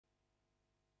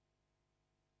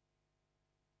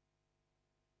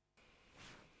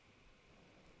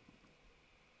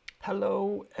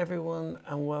Hello everyone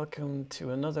and welcome to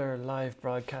another live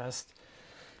broadcast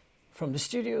from the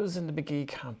studios in the Magee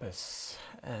campus.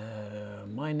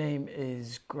 My name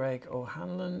is Greg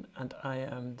O'Hanlon and I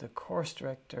am the course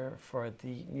director for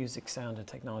the Music, Sound and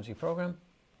Technology program.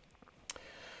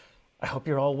 I hope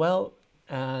you're all well,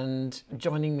 and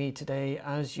joining me today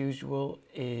as usual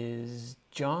is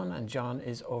John, and John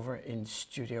is over in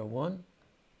Studio One.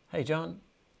 Hey John.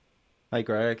 Hi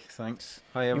Greg, thanks.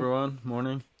 Hi You, everyone,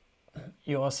 morning.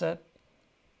 you all set?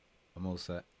 I'm all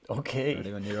set. Okay.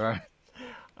 Ready when you are.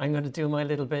 I'm going to do my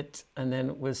little bit and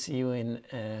then we'll see you in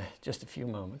just a few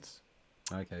moments.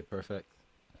 Okay, perfect.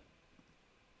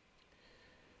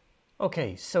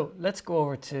 Okay, so let's go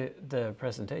over to the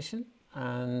presentation.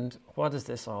 And what is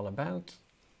this all about?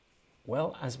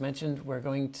 Well, as mentioned, we're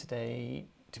going today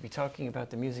to be talking about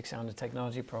the Music, Sound and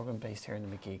Technology program based here in the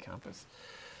Magee campus.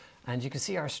 And you can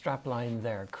see our strap line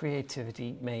there,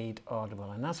 creativity made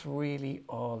audible. And that's really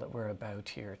all that we're about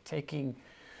here, taking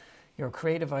your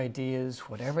creative ideas,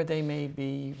 whatever they may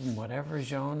be, whatever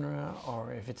genre,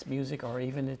 or if it's music, or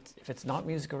even if it's not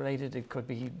music related, it could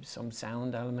be some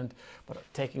sound element, but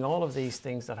taking all of these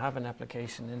things that have an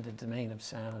application in the domain of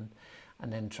sound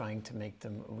and then trying to make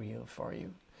them real for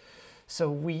you.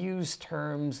 So we use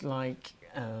terms like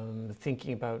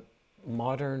thinking about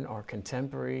modern or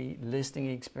contemporary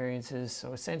listening experiences.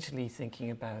 So essentially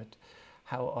thinking about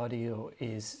how audio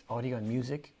and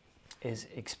music is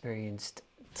experienced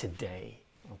today.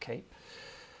 Okay.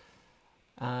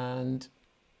 And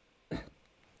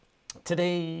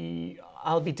today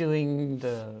I'll be doing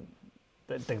the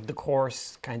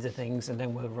course kinds of things, and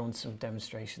then we'll run some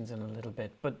demonstrations in a little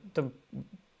bit. But the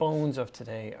bones of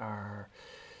today are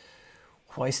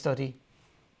why study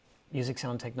music,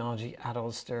 sound technology at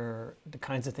Ulster, the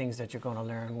kinds of things that you're going to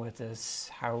learn with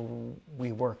us, how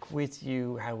we work with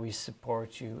you, how we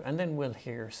support you, and then we'll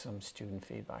hear some student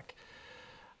feedback.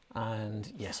 And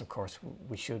yes, of course,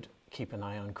 we should keep an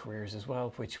eye on careers as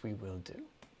well, which we will do.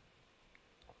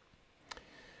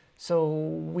 So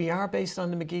we are based on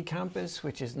the Magee campus,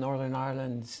 which is Northern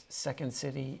Ireland's second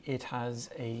city. It has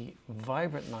a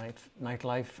vibrant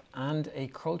nightlife and a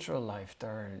cultural life. There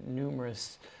are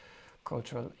numerous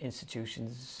cultural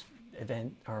institutions,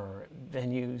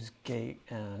 venues, gay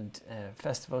and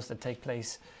festivals that take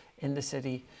place in the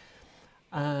city,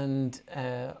 and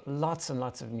lots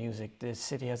of music. The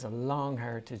city has a long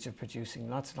heritage of producing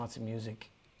lots and lots of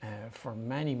music for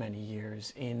many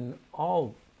years in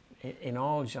all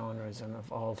genres and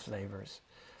of all flavors.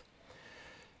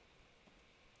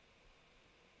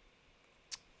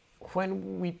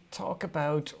 When we talk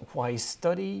about why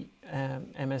study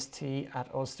MST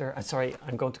at Ulster, sorry,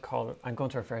 I'm going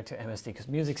to refer to MST because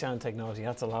music, sound, technology,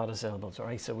 that's a lot of syllables, all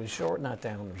right? So we'll shorten that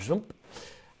down,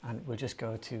 and we'll just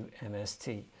go to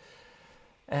MST.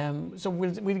 So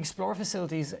we'll explore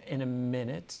facilities in a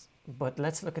minute, but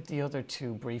let's look at the other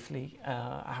two briefly.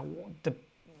 One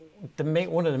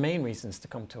of the main reasons to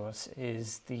come to us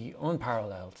is the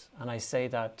unparalleled, and I say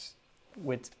that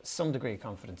with some degree of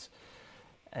confidence,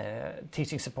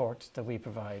 teaching support that we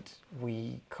provide.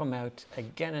 We come out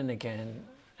again and again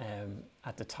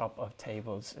at the top of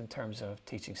tables in terms of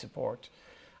teaching support,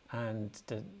 and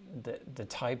the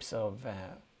types of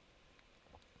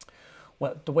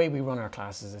the way we run our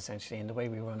classes essentially, and the way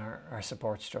we run our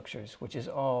support structures, which is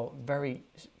all very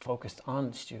focused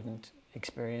on student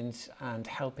experience and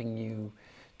helping you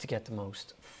to get the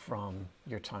most from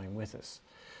your time with us.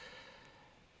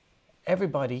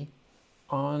 Everybody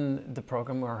on the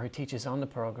program, or who teaches on the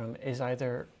program, is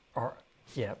either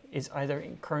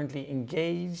currently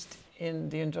engaged in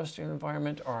the industrial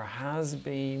environment, or has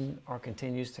been, or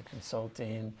continues to consult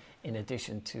in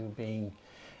addition to being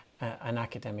an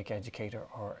academic educator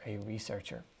or a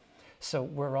researcher. So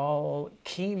we're all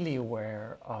keenly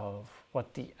aware of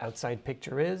what the outside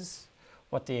picture is,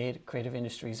 what the creative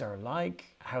industries are like,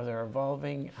 how they're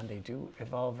evolving, and they do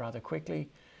evolve rather quickly.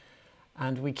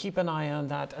 And we keep an eye on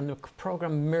that, and the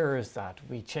program mirrors that.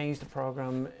 We change the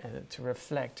program to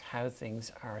reflect how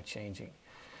things are changing.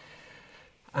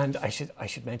 And I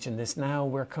should mention this now,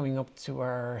 we're coming up to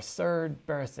our third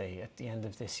birthday at the end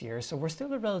of this year. So we're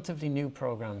still a relatively new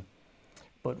program,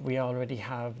 but we already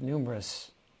have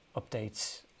numerous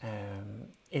updates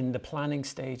in the planning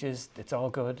stages. It's all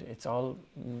good. It's all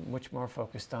much more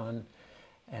focused on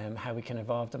how we can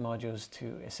evolve the modules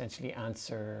to essentially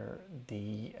answer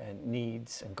the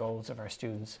needs and goals of our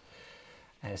students.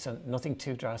 So nothing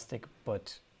too drastic,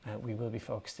 but we will be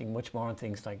focusing much more on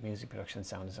things like music production and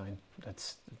sound design.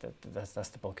 That's the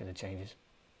bulk of the changes.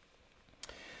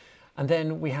 And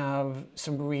then we have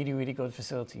some really, really good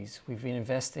facilities. We've been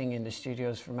investing in the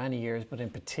studios for many years, but in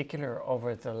particular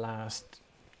over the last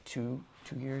two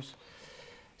years.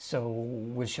 So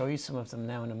we'll show you some of them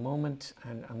now in a moment,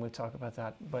 and we'll talk about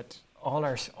that. But all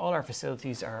our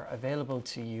facilities are available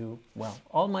to you, well,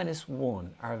 all minus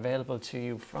one are available to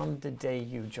you from the day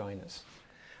you join us.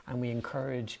 And we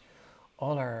encourage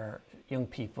all our young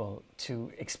people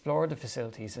to explore the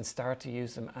facilities and start to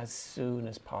use them as soon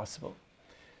as possible.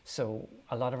 So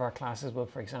a lot of our classes will,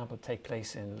 for example, take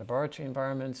place in laboratory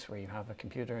environments where you have a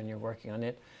computer and you're working on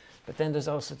it. But then there's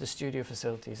also the studio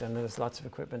facilities, and there's lots of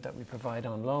equipment that we provide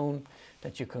on loan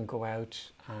that you can go out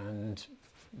and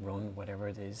run whatever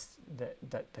it is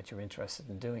that you're interested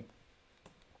in doing.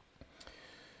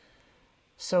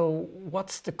 So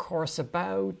what's the course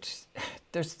about?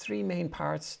 There's three main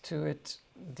parts to it.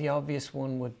 The obvious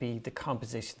one would be the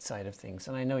composition side of things.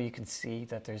 And I know you can see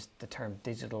that there's the term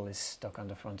digital is stuck on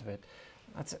the front of it.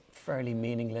 That's fairly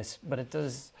meaningless, but it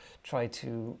does try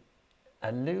to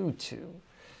allude to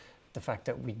the fact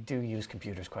that we do use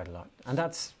computers quite a lot. And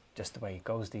that's just the way it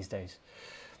goes these days.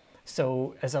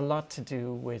 So there's a lot to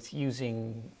do with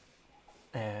using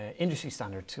industry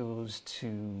standard tools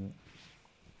to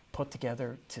put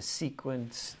together, to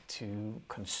sequence, to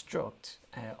construct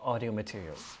audio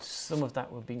material. Some of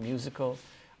that will be musical,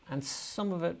 and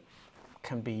some of it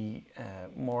can be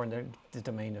more in the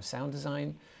domain of sound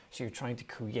design. So you're trying to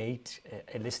create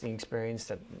a listening experience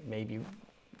that maybe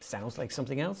sounds like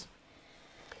something else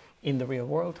in the real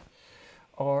world.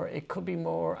 Or it could be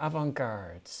more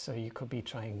avant-garde, so you could be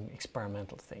trying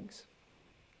experimental things.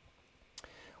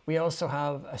 We also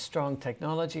have a strong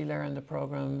technology layer in the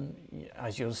program.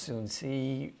 As you'll soon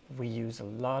see, we use a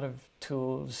lot of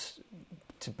tools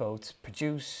to both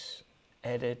produce,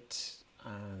 edit,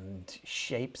 and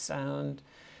shape sound,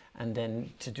 and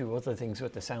then to do other things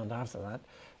with the sound after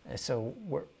that. So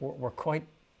we're quite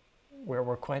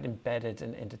embedded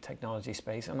in the technology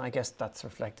space, and I guess that's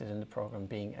reflected in the program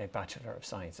being a Bachelor of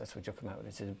Science. That's what you'll come out with.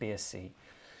 It's a BSc.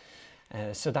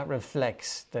 So that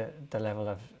reflects the level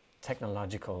of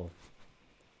technological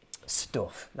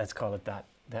stuff, let's call it that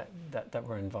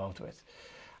we're involved with.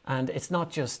 And it's not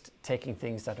just taking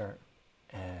things that are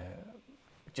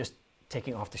just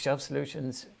taking off-the-shelf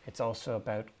solutions. It's also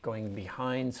about going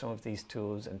behind some of these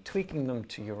tools and tweaking them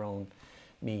to your own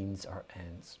means or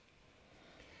ends.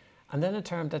 And then a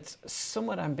term that's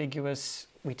somewhat ambiguous,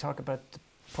 we talk about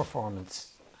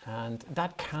performance. And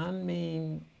that can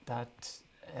mean that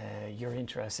you're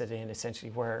interested in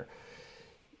essentially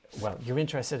you're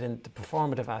interested in the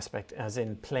performative aspect, as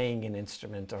in playing an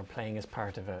instrument or playing as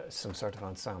part of some sort of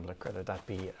ensemble, whether that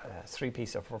be a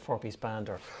three-piece or four-piece band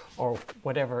or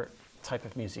whatever type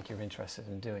of music you're interested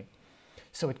in doing.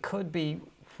 So it could be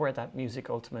where that music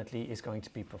ultimately is going to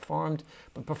be performed,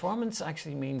 but performance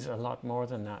actually means a lot more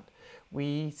than that.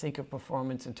 We think of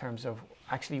performance in terms of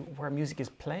actually where music is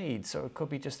played, so it could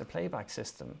be just a playback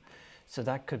system. So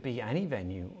that could be any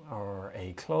venue or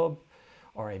a club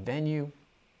or a venue.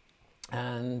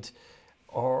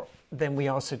 Or then we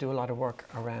also do a lot of work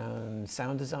around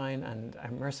sound design and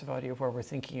immersive audio, where we're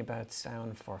thinking about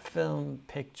sound for film,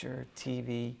 picture,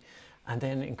 TV, and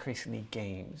then increasingly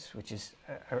games, which is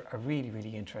a really,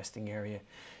 really interesting area.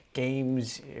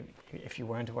 Games, if you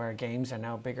weren't aware, games are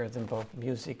now bigger than both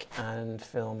music and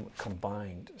film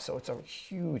combined. So it's a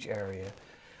huge area,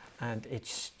 and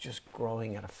it's just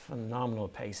growing at a phenomenal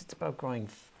pace. It's about growing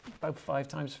about 5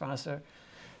 times faster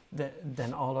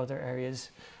than all other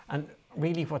areas. And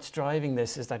really what's driving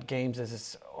this is that games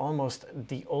is almost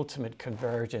the ultimate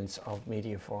convergence of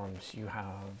media forms. You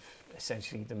have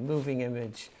essentially the moving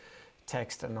image,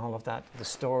 text and all of that, the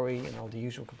story and all the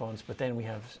usual components, but then we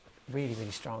have really,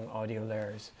 really strong audio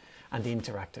layers and the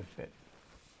interactive bit.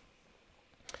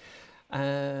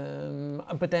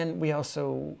 But then we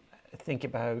also think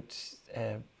about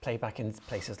playback in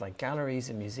places like galleries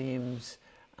and museums.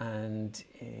 And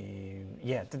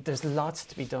there's lots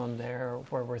to be done there,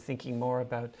 where we're thinking more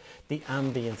about the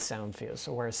ambient sound field.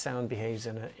 So where sound behaves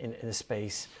in a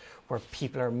space where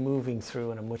people are moving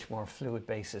through on a much more fluid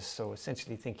basis. So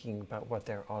essentially thinking about what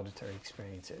their auditory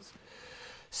experience is.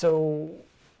 So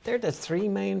they're the 3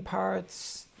 main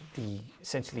parts: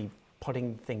 essentially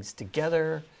putting things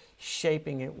together,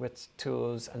 shaping it with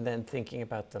tools, and then thinking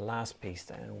about the last piece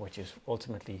then, which is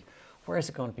ultimately, where is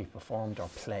it going to be performed or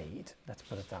played? Let's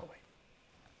put it that way.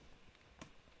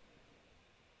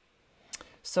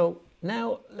 So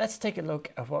now let's take a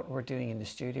look at what we're doing in the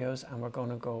studios, and we're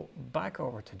going to go back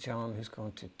over to John, who's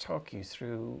going to talk you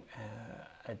through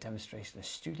a demonstration of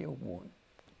Studio One.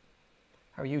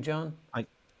 How are you, John?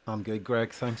 I'm good,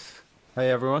 Greg, thanks.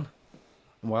 Hey, everyone.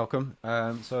 Welcome.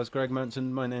 So as Greg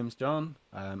mentioned, my name's John.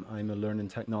 I'm a learning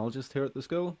technologist here at the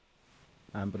school,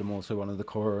 but I'm also one of the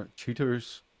core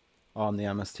tutors on the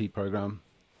MST program.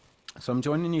 So I'm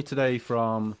joining you today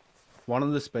from one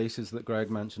of the spaces that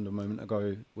Greg mentioned a moment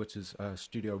ago, which is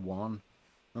Studio One.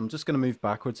 I'm just going to move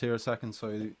backwards here a second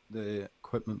so the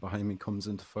equipment behind me comes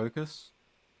into focus.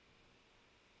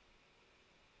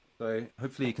 So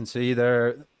hopefully you can see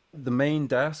there the main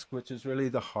desk, which is really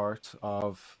the heart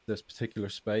of this particular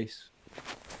space.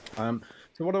 So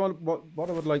what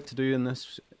I would like to do in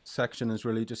this section is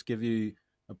really just give you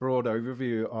a broad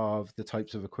overview of the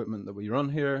types of equipment that we run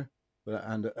here,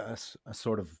 and a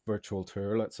sort of virtual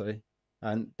tour, let's say.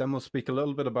 And then we'll speak a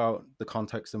little bit about the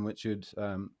context in which you'd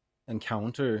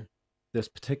encounter this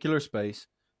particular space.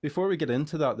 Before we get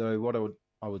into that, though, what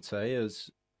I would say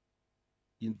is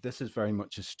this is very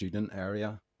much a student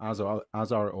area, as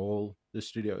are all the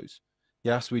studios.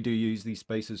 Yes, we do use these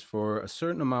spaces for a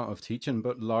certain amount of teaching,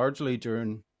 but largely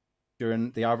during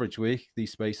the average week,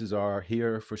 these spaces are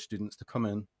here for students to come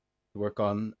in to work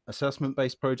on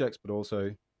assessment-based projects, but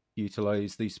also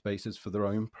utilize these spaces for their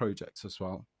own projects as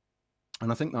well.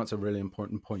 And I think that's a really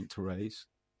important point to raise.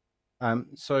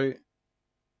 So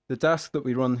the desk that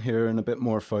we run here in a bit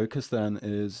more focus then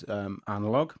is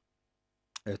analog.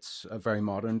 It's a very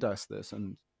modern desk, this,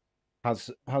 and has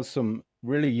some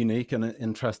really unique and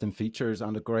interesting features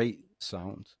and a great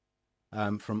sound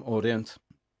from Audient.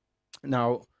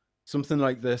 Now, something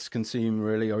like this can seem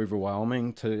really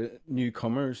overwhelming to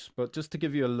newcomers, but just to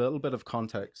give you a little bit of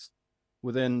context,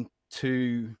 within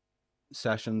 2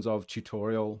 sessions of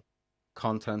tutorial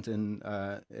content in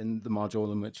the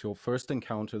module in which you'll first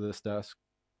encounter this desk,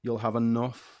 you'll have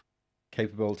enough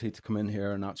capability to come in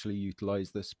here and actually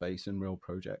utilize this space in real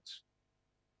projects.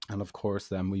 And of course,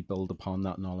 then we build upon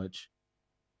that knowledge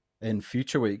in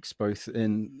future weeks, both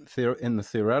in the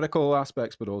theoretical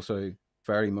aspects, but also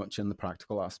very much in the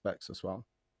practical aspects as well.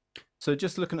 So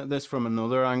just looking at this from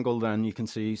another angle, then you can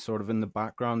see sort of in the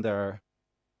background there,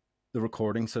 the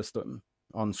recording system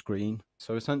on screen.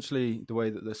 So essentially the way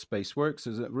that this space works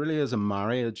is it really is a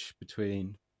marriage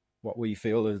between what we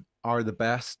feel are the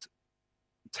best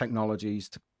technologies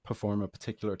to perform a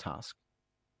particular task.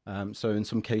 So in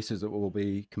some cases it will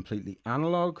be completely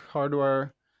analog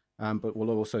hardware, but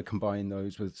we'll also combine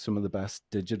those with some of the best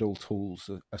digital tools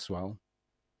as well.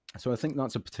 So I think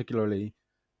that's a particularly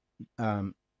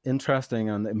interesting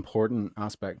and important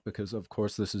aspect because of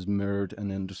course this is mirrored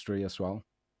in industry as well.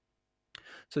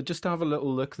 So just to have a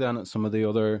little look then at some of the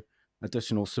other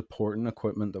additional supporting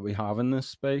equipment that we have in this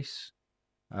space.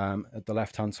 At the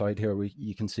left-hand side here,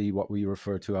 you can see what we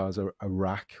refer to as a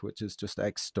rack, which is just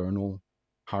external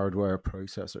hardware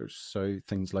processors. So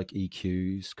things like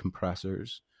EQs,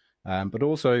 compressors, but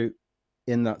also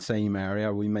in that same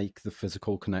area, we make the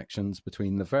physical connections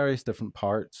between the various different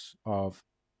parts of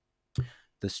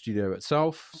the studio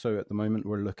itself. So at the moment,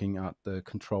 we're looking at the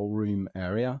control room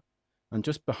area. And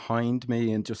just behind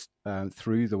me and just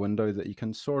through the window that you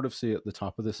can sort of see at the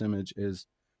top of this image is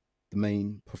the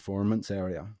main performance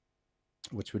area,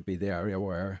 which would be the area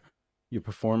where your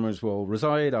performers will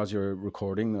reside as you're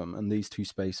recording them. And these 2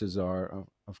 spaces are,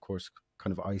 of course,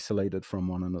 kind of isolated from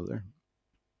one another.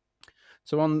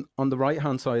 So on the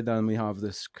right-hand side, then we have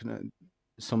this kind of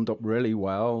summed up really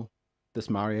well, this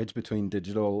marriage between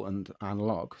digital and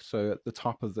analog. So at the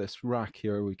top of this rack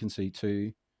here, we can see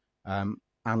 2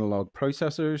 analog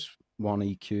processors, one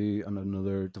EQ and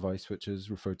another device which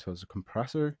is referred to as a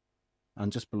compressor.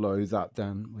 And just below that,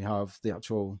 then we have the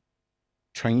actual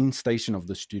train station of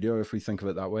the studio, if we think of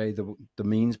it that way, the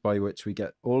means by which we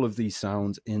get all of these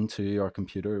sounds into our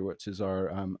computer, which is our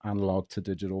analog to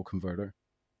digital converter.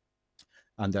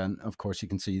 And then, of course, you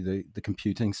can see the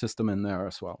computing system in there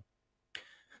as well.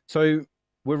 So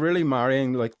we're really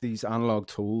marrying like these analog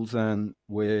tools then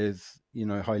with, you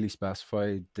know, highly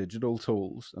specified digital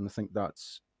tools. And I think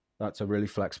that's a really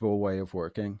flexible way of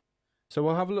working. So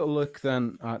we'll have a little look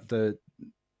then at the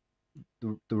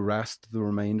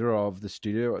remainder of the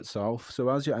studio itself. So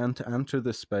as you enter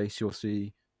this space, you'll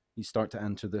see you start to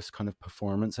enter this kind of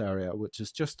performance area, which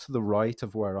is just to the right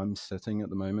of where I'm sitting at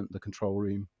the moment. The control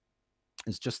room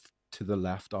is just to the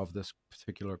left of this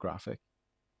particular graphic.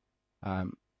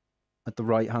 At the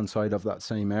right hand side of that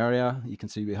same area, you can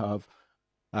see we have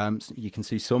you can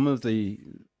see some of the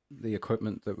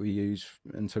equipment that we use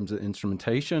in terms of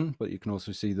instrumentation, but you can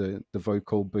also see the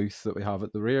vocal booth that we have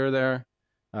at the rear there.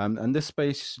 And this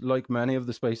space, like many of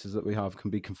the spaces that we have, can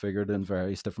be configured in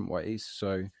various different ways.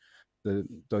 So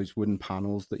those wooden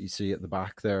panels that you see at the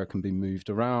back there can be moved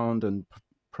around and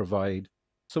provide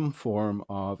some form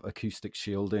of acoustic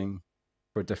shielding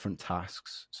for different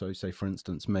tasks. So say, for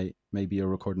instance, maybe you're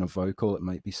recording a vocal, it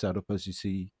might be set up as you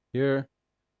see here,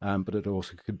 but it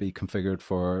also could be configured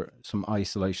for some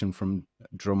isolation from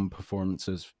drum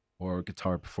performances or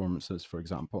guitar performances, for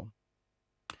example.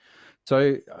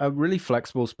 So really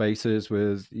flexible spaces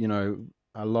with, you know,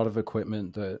 a lot of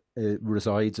equipment that it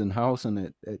resides in-house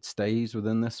and it stays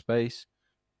within this space.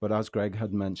 But as Greg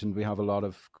had mentioned, we have a lot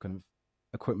of kind of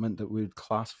equipment that we would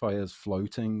classify as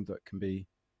floating that can be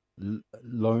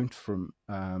loaned from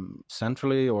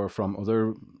centrally or from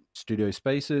other studio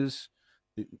spaces.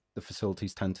 The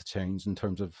facilities tend to change in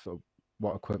terms of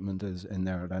what equipment is in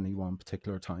there at any one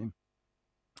particular time.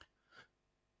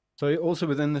 So also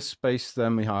within this space,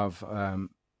 then we have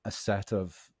a set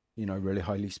of, you know, really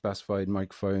highly specified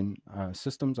microphone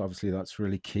systems. Obviously, that's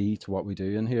really key to what we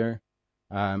do in here,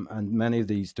 and many of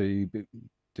these do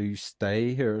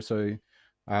stay here. So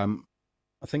I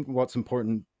think what's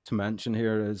important to mention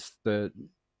here is that,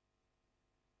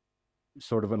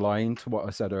 sort of aligned to what I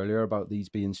said earlier about these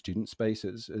being student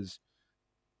spaces, is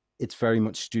it's very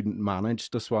much student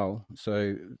managed as well.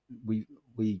 So we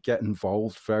get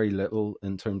involved very little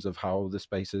in terms of how the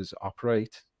spaces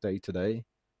operate day to day.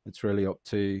 It's really up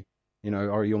to, you know,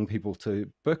 our young people to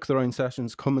book their own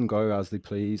sessions, come and go as they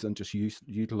please, and just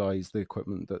utilize the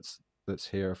equipment that's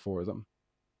here for them.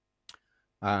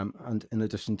 And in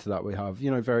addition to that, we have,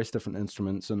 you know, various different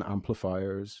instruments and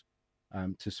amplifiers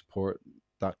to support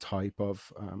that type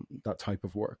of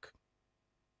work.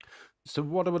 So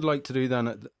what I would like to do then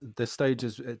at this stage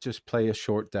is just play a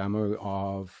short demo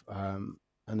of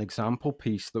an example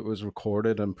piece that was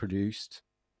recorded and produced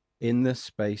in this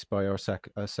space by our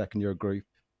second year group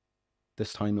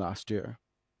this time last year.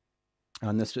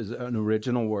 And this is an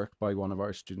original work by one of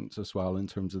our students as well in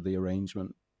terms of the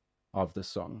arrangement of this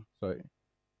song. So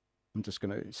I'm just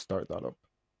going to start that up.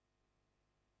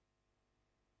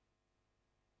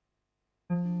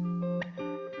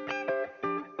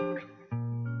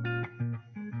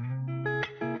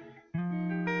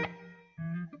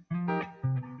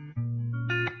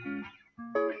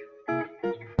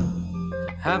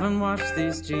 Haven't washed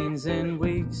these jeans in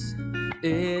weeks.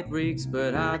 It reeks,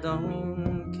 but I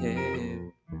don't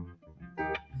care.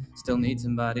 Still need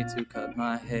somebody to cut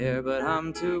my hair, but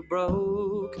I'm too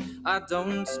broke. I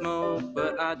don't smoke,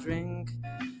 but I drink,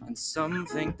 and some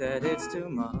think that it's too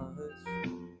much.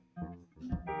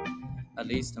 At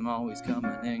least I'm always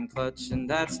coming in clutch, and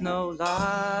that's no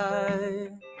lie.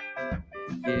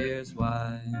 Here's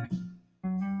why.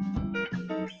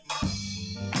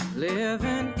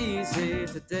 Living easy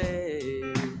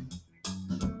today.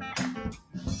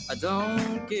 I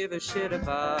don't give a shit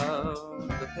about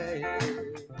the pay.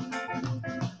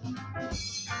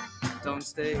 Don't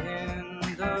stay in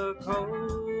the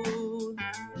cold,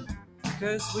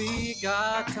 'cause we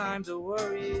got time to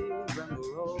worry when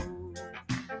we're old.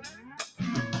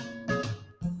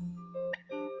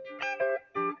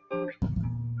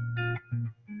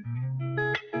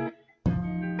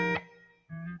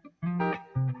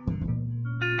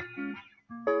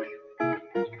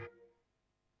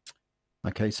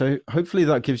 Okay, so hopefully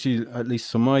that gives you at least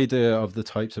some idea of the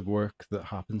types of work that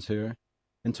happens here.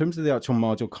 In terms of the actual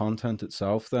module content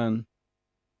itself, then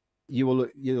you'll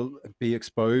be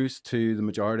exposed to the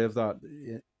majority of that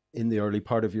in the early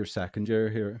part of your second year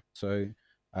here. So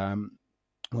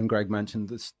when Greg mentioned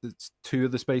this, two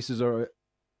of the spaces are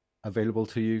available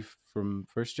to you from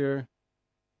first year.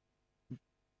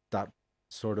 That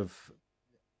sort of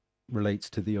relates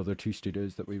to the other two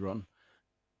studios that we run.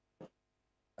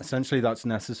 Essentially, that's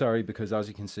necessary because, as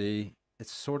you can see,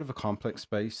 it's sort of a complex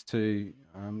space to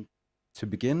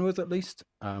begin with, at least,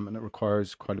 and it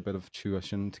requires quite a bit of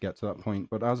tuition to get to that point.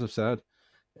 But as I've said,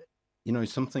 you know,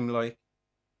 something like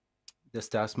this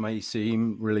desk may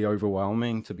seem really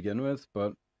overwhelming to begin with,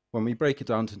 but when we break it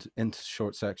down into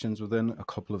short sections, within a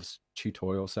couple of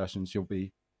tutorial sessions, you'll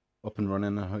be up and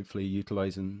running and hopefully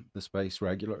utilizing the space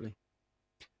regularly.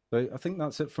 So I think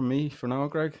that's it from me for now,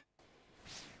 Greg.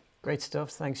 Great stuff.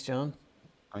 Thanks, John.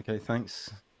 Okay, thanks.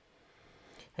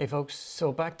 Hey, folks.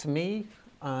 So back to me,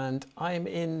 and I'm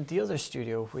in the other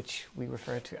studio, which we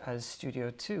refer to as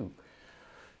Studio 2.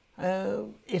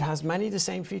 It has many of the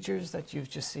same features that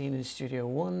you've just seen in Studio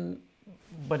 1,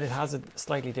 but it has a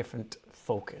slightly different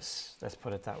focus. Let's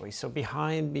put it that way. So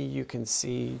behind me, you can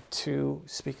see two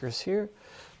speakers here,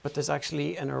 but there's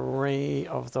actually an array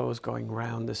of those going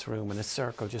around this room in a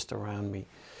circle just around me.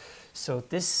 So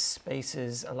this space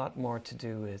is a lot more to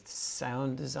do with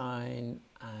sound design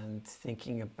and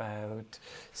thinking about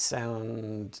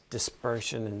sound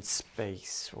dispersion in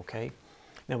space, okay?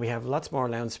 Now we have lots more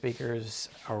loudspeakers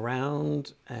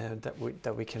around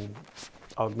that we can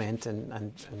augment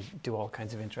and do all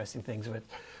kinds of interesting things with.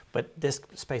 But this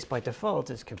space by default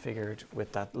is configured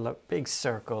with that big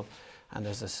circle, and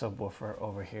there's a subwoofer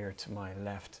over here to my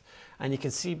left. And you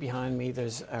can see behind me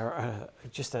there's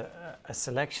just a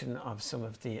selection of some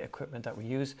of the equipment that we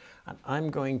use. And I'm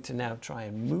going to now try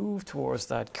and move towards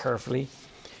that carefully.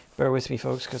 Bear with me,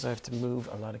 folks, because I have to move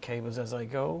a lot of cables as I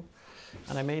go.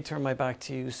 And I may turn my back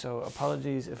to you, so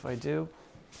apologies if I do.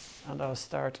 And I'll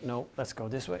start, no, let's go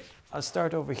this way. I'll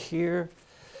start over here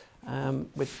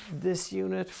with this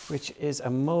unit, which is a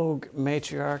Moog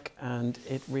Matriarch, and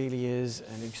it really is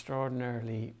an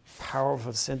extraordinarily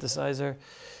powerful synthesizer,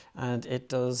 and it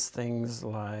does things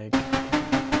like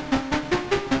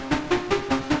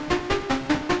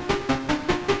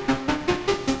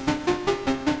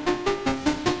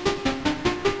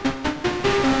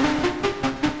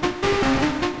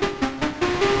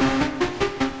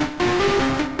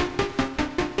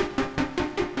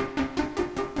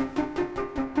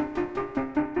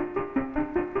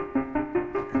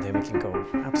we can go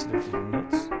absolutely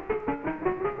nuts.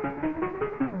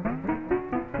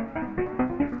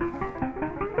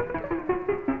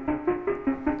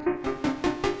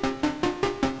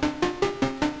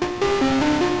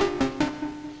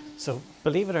 So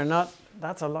believe it or not,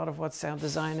 that's a lot of what sound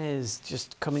design is,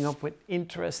 just coming up with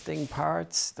interesting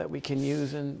parts that we can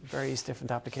use in various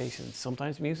different applications,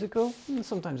 sometimes musical and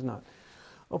sometimes not.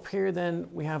 Up here then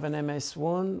we have an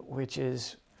MS1, which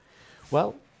is,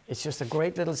 well, it's just a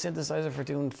great little synthesizer for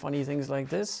doing funny things like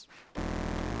this.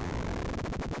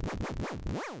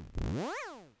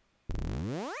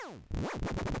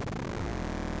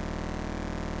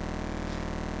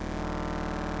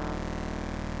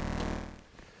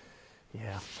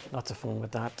 Yeah, lots of fun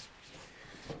with that.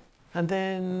 And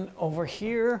then over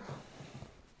here,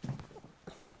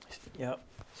 yeah.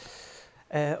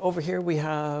 Over here we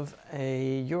have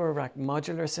a Eurorack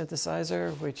modular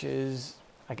synthesizer, which is,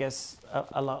 I guess,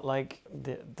 a lot like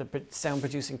the sound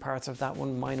producing parts of that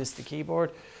one, minus the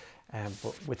keyboard,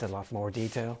 but with a lot more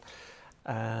detail.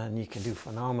 And you can do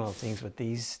phenomenal things with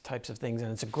these types of things,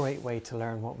 and it's a great way to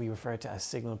learn what we refer to as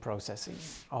signal processing,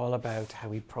 all about how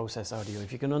we process audio.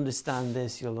 If you can understand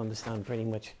this, you'll understand pretty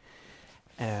much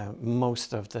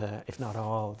most of the, if not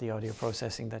all, the audio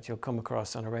processing that you'll come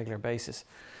across on a regular basis.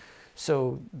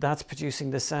 So that's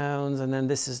producing the sounds, and then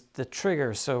this is the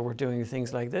trigger. So we're doing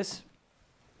things like this.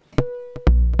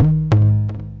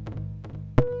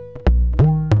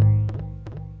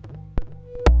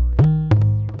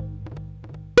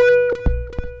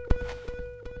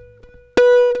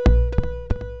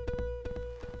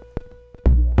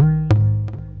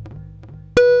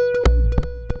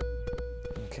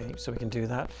 Okay, so we can do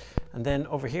that. And then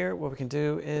over here, what we can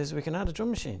do is we can add a drum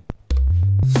machine.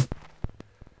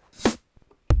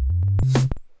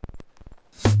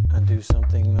 And do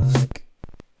something like...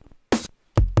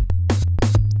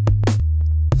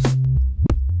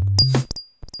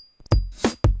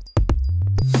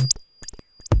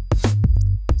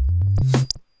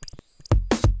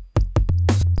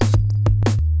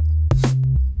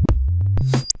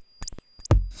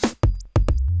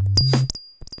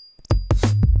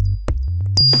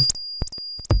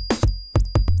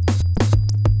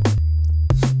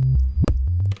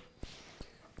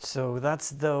 So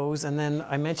that's those, and then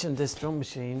I mentioned this drum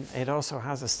machine. It also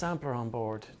has a sampler on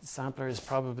board. The sampler is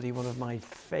probably one of my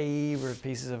favorite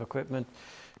pieces of equipment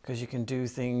because you can do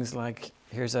things like,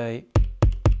 here's a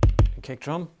kick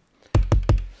drum,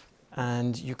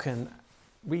 and you can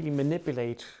really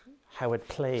manipulate how it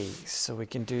plays. So we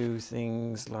can do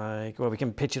things like, well, we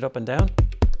can pitch it up and down.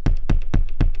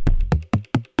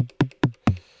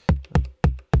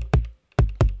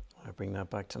 I'll bring that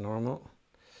back to normal.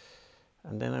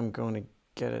 And then I'm going to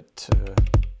get it to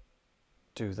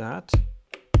do that.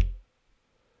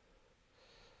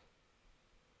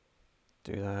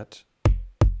 Do that.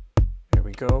 There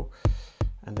we go.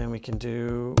 And then we can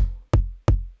do...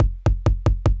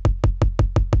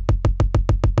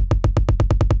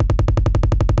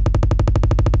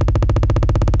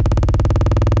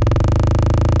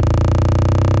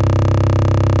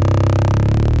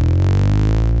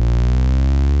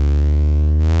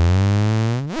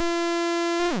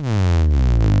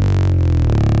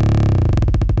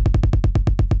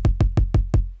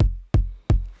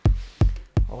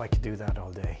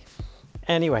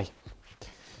 Anyway,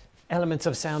 elements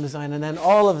of sound design, and then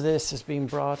all of this has been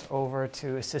brought over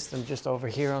to a system just over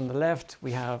here on the left.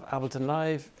 We have Ableton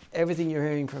Live. Everything you're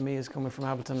hearing from me is coming from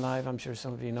Ableton Live. I'm sure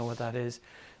some of you know what that is.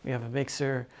 We have a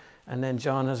mixer, and then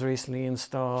John has recently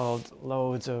installed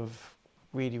loads of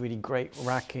really, really great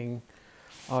racking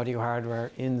audio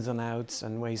hardware, ins and outs,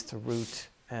 and ways to route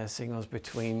signals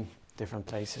between different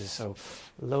places. So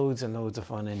loads and loads of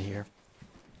fun in here.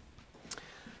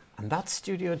 And that's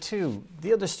Studio 2.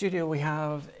 The other studio we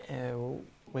have,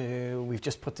 we've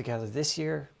just put together this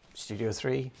year, Studio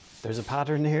 3. There's a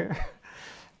pattern here.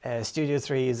 Studio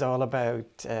 3 is all about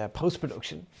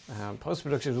post-production.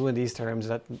 Post-production is one of these terms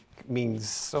that means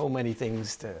so many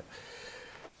things to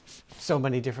so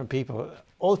many different people.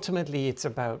 Ultimately, it's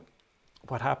about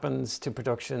what happens to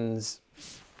productions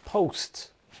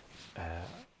post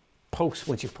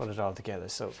once you put it all together.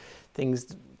 So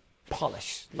things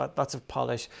polish, lots of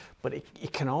polish, but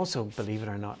it can also, believe it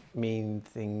or not, mean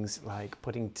things like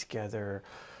putting together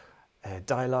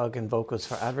dialogue and vocals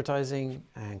for advertising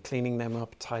and cleaning them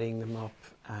up, tidying them up.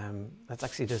 That's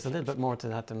actually, there's a little bit more to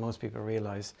that than most people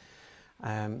realize.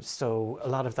 So a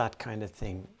lot of that kind of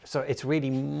thing. So it's really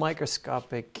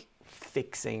microscopic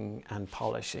fixing and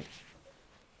polishing.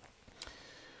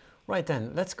 Right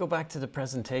then, let's go back to the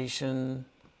presentation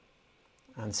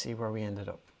and see where we ended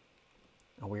up.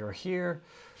 And we were here,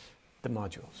 the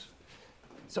modules.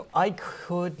 So I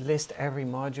could list every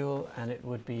module and it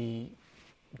would be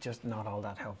just not all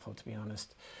that helpful, to be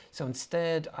honest. So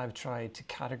instead, I've tried to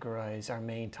categorize our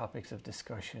main topics of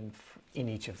discussion in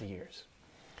each of the years.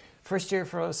 First year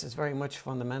for us is very much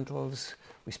fundamentals.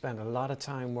 We spend a lot of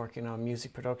time working on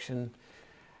music production.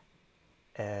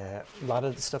 A lot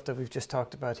of the stuff that we've just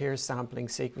talked about here, sampling,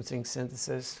 sequencing,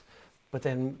 synthesis. But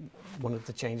then one of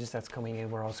the changes that's coming in,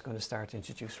 we're also going to start to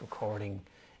introduce recording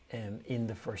in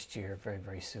the first year very,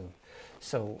 very soon.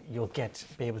 So you'll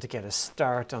be able to get a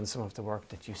start on some of the work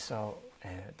that you saw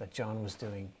that John was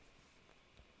doing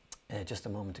just a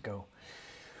moment ago.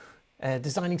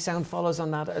 Designing sound follows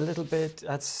on that a little bit.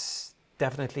 That's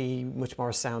definitely much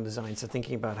more sound design. So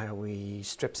thinking about how we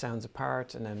strip sounds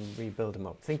apart and then rebuild them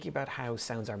up. Thinking about how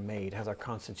sounds are made, how they're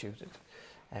constituted,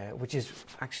 which is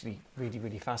actually really,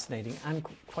 really fascinating and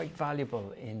quite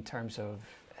valuable in terms of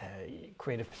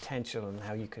creative potential and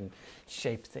how you can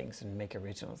shape things and make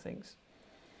original things.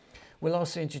 We'll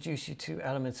also introduce you to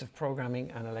elements of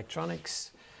programming and electronics,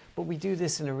 but we do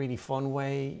this in a really fun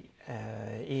way.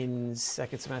 In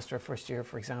second semester or first year,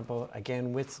 for example,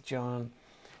 again with John,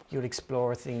 you'll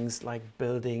explore things like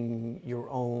building your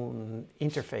own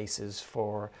interfaces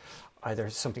for either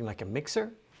something like a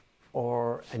mixer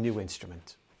or a new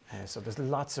instrument. So there's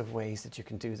lots of ways that you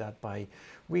can do that by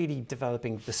really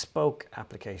developing bespoke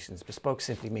applications. Bespoke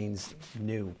simply means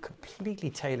new, completely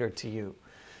tailored to you.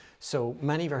 So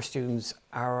many of our students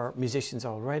are musicians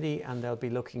already, and they'll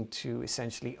be looking to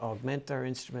essentially augment their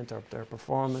instrument or their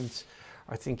performance,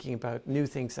 or thinking about new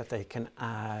things that they can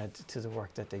add to the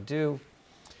work that they do.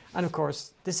 And of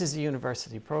course, this is a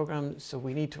university program, so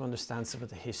we need to understand some of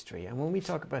the history. And when we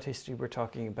talk about history, we're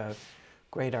talking about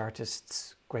great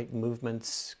artists, great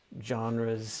movements,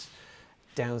 genres,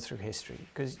 down through history.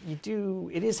 Because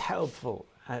it is helpful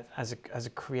as a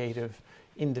creative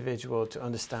individual to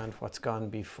understand what's gone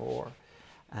before,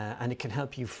 and it can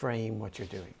help you frame what you're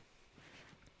doing.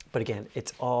 But again,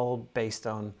 it's all based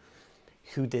on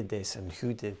who did this and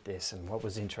who did this and what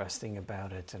was interesting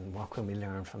about it and what can we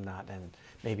learn from that and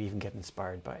maybe even get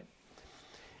inspired by it.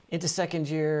 Into second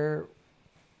year,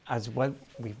 as well,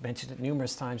 we've mentioned it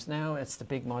numerous times now, it's the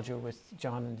big module with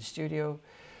John in the studio.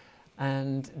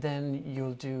 And then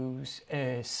you'll do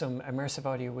some immersive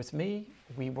audio with me.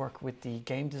 We work with the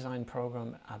game design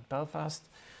program at Belfast,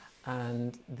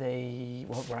 and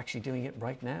we're actually doing it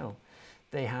right now.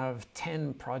 They have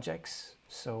 10 projects,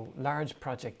 so large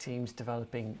project teams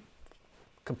developing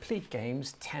complete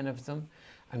games, 10 of them,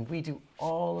 and we do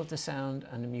all of the sound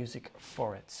and the music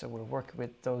for it. So we'll work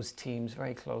with those teams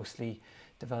very closely,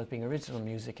 developing original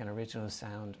music and original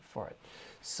sound for it.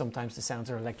 Sometimes the sounds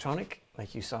are electronic,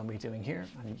 like you saw me doing here,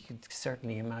 and you can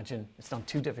certainly imagine, it's not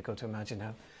too difficult to imagine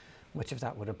how much of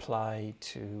that would apply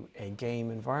to a game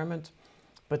environment.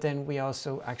 But then we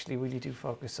also actually really do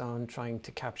focus on trying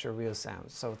to capture real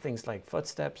sounds. So things like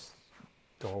footsteps,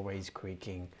 doorways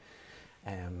creaking,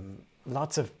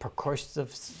 lots of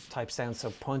percussive type sounds,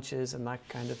 so punches and that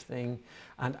kind of thing,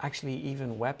 and actually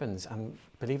even weapons. And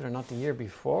believe it or not, the year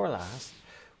before last,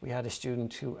 we had a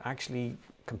student who actually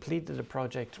completed a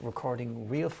project recording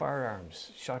real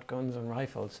firearms, shotguns and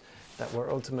rifles that were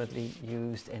ultimately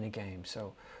used in a game.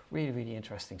 So really, really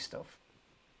interesting stuff.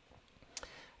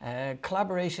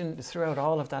 Collaboration throughout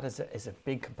all of that is a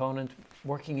big component.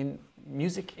 Working in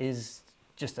music is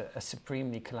just a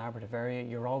supremely collaborative area.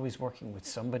 You're always working with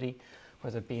somebody,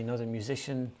 whether it be another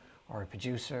musician or a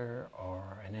producer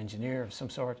or an engineer of some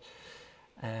sort.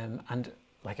 And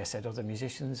like I said, other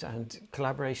musicians, and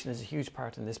collaboration is a huge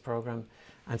part in this program.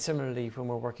 And similarly, when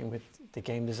we're working with the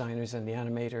game designers and the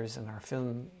animators and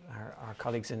our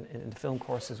colleagues in the film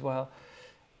course as well,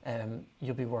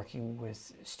 you'll be working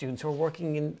with students who are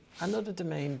working in another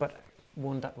domain, but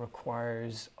one that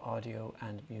requires audio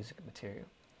and music material.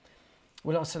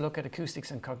 We'll also look at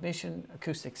acoustics and cognition.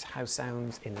 Acoustics, how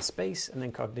sounds in the space, and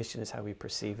then cognition is how we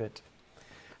perceive it.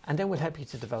 And then we'll help you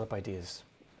to develop ideas.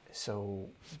 So,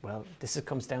 well,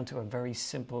 comes down to a very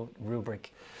simple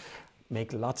rubric.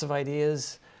 Make lots of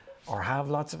ideas, or have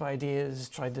lots of ideas,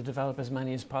 try to develop as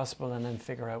many as possible, and then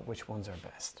figure out which ones are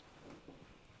best.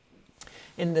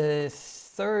 In the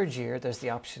third year, there's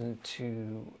the option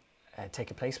to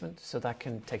take a placement. So that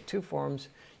can take two forms.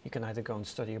 You can either go and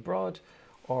study abroad,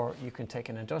 or you can take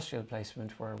an industrial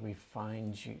placement where we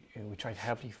try to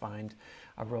help you find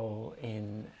a role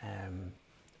in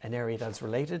an area that's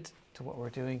related to what we're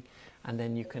doing, and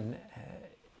then you can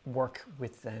work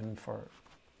with them for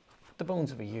the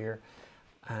bones of a year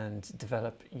and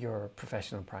develop your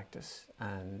professional practice.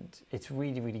 And it's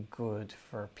really, really good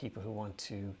for people who want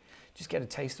to just get a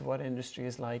taste of what industry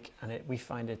is like, and we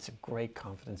find it's a great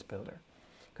confidence builder,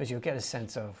 because you'll get a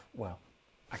sense of, well,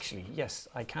 actually, yes,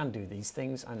 I can do these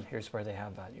things, and here's where they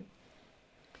have value.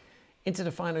 Into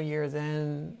the final year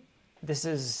then, this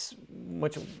is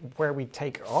much where we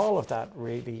take all of that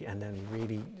really, and then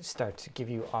really start to give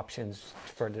you options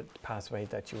for the pathway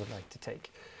that you would like to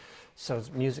take. So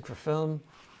it's music for film,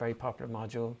 very popular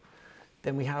module.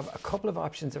 Then we have a couple of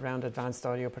options around advanced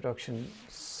audio production,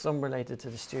 some related to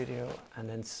the studio, and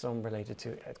then some related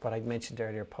to what I mentioned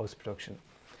earlier, post-production.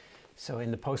 So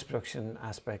in the post-production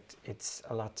aspect, it's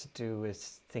a lot to do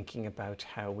with thinking about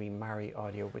how we marry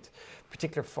audio with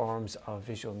particular forms of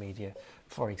visual media,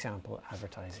 for example,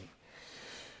 advertising.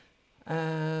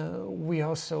 We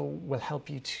also will help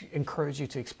you to encourage you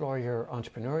to explore your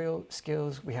entrepreneurial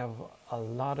skills. We have a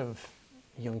lot of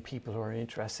young people who are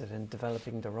interested in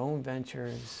developing their own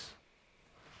ventures,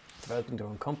 developing their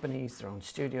own companies, their own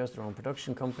studios, their own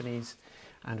production companies,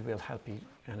 and we'll help you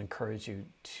and encourage you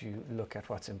to look at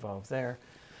what's involved there.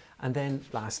 And then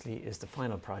lastly is the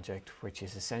final project, which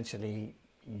is essentially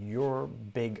your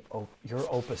your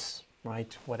opus,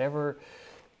 right? Whatever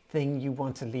thing you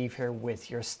want to leave here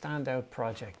with, your standout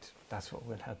project, that's what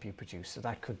we'll help you produce. So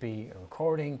that could be a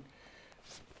recording,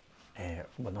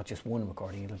 well, not just one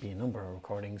recording, it'll be a number of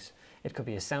recordings. It could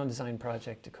be a sound design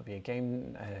project, it could be a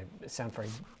game, sound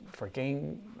for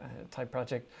game type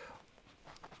project.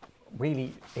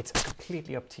 Really, it's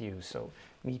completely up to you. So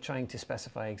me trying to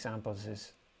specify examples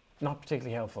is not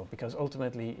particularly helpful, because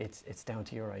ultimately it's down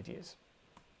to your ideas.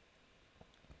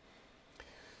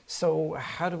 So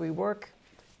how do we work?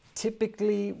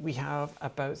 Typically, we have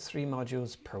about 3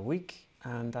 modules per week,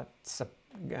 and that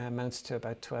amounts to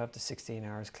about 12 to 16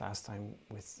 hours class time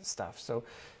with staff. So,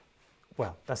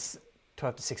 well, that's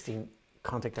 12 to 16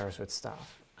 contact hours with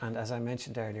staff. And as I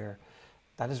mentioned earlier,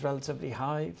 that is relatively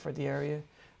high for the area,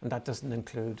 and that doesn't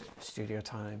include studio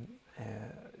time.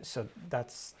 So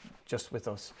that's just with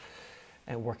us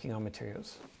working on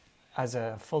materials. As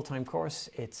a full-time course,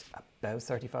 it's about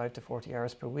 35 to 40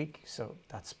 hours per week, so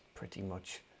that's pretty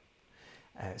much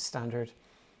standard.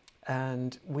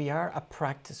 And we are a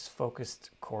practice-focused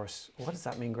course. What does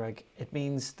that mean, Greg? It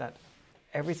means that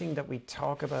everything that we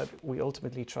talk about, we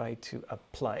ultimately try to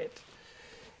apply it.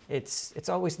 It's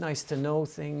always nice to know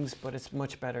things, but it's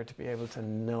much better to be able to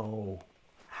know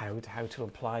how to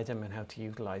apply them and how to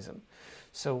utilize them.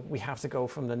 So we have to go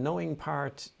from the knowing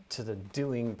part to the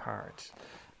doing part.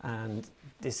 And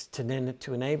this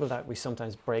to enable that, we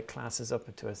sometimes break classes up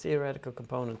into a theoretical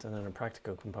component and then a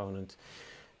practical component,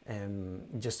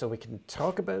 just so we can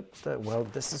talk about well,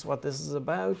 this is what this is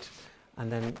about,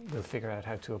 and then we'll figure out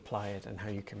how to apply it and how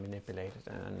you can manipulate it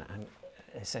and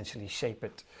essentially shape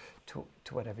it to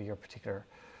whatever your particular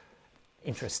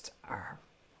interests are.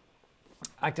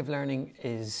 Active learning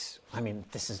is,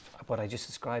 this is what I just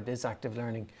described is active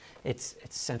learning. It's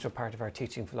a central part of our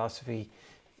teaching philosophy.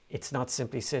 It's not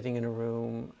simply sitting in a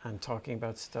room and talking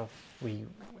about stuff. We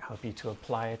help you to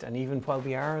apply it. And even while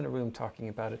we are in a room talking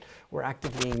about it, we're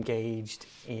actively engaged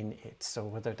in it. So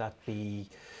whether that be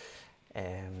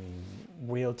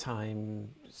real-time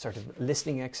sort of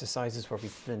listening exercises where we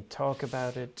then talk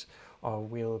about it, or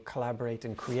we'll collaborate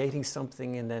in creating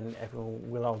something and then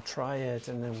we'll all try it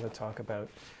and then we'll talk about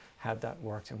how that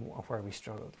worked and where we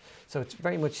struggled. So it's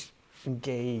very much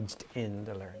engaged in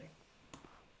the learning.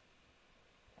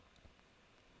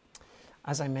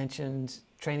 As I mentioned,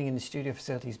 training in the studio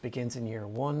facilities begins in year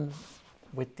 1.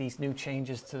 With these new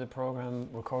changes to the program,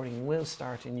 recording will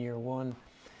start in year 1.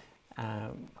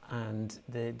 And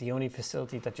the only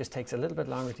facility that just takes a little bit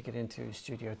longer to get into is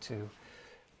Studio 2.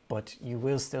 But you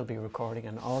will still be recording,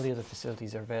 and all the other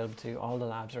facilities are available to you. All the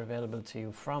labs are available to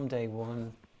you from day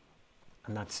one,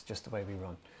 and that's just the way we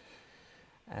run.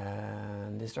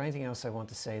 And is there anything else I want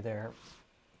to say there?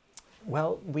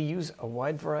 Well, we use a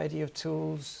wide variety of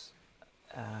tools,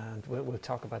 and we'll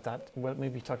talk about that. We'll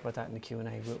maybe talk about that in the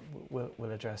Q&A.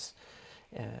 We'll address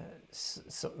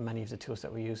so many of the tools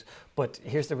that we use. But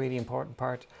here's the really important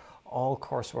part. All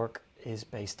coursework is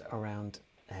based around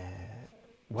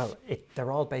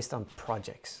they're all based on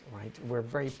projects, right? We're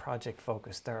very project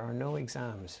focused. There are no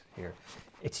exams here.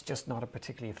 It's just not a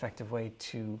particularly effective way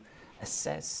to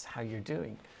assess how you're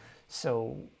doing.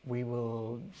 So we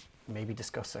will maybe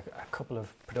discuss a couple of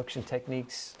production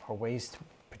techniques or ways to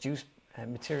produce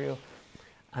material,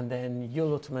 and then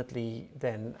you'll ultimately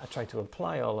then try to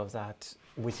apply all of that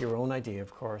with your own idea,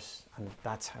 of course, and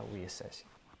that's how we assess you.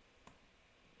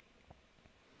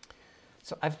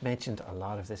 So I've mentioned a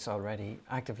lot of this already.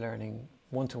 Active learning,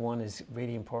 one-to-one is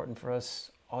really important for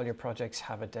us. All your projects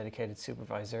have a dedicated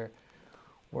supervisor.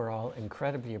 We're all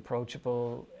incredibly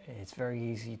approachable. It's very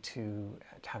easy to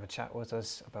have a chat with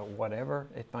us about whatever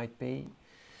it might be.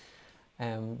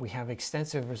 We have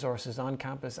extensive resources on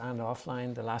campus and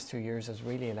offline. The last 2 years has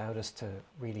really allowed us to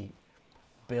really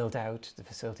build out the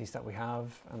facilities that we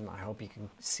have, and I hope you can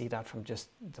see that from just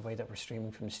the way that we're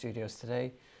streaming from the studios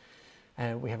today.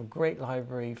 We have a great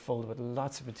library full with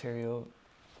lots of material,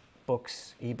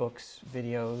 books, ebooks,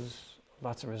 videos,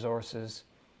 lots of resources.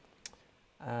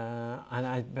 And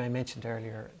I mentioned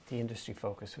earlier the industry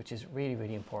focus, which is really,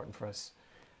 really important for us,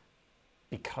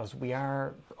 because we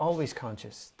are always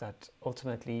conscious that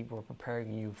ultimately we're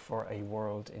preparing you for a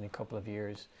world in a couple of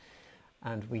years,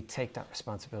 and we take that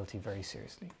responsibility very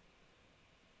seriously.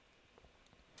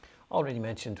 Already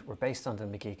mentioned, we're based on the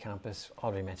Magee campus.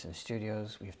 Already mentioned the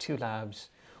studios. We have 2 labs.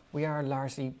 We are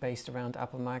largely based around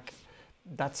Apple Mac.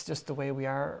 That's just the way we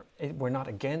are. We're not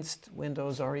against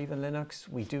Windows or even Linux.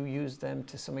 We do use them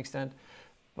to some extent,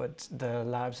 but the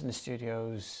labs and the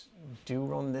studios do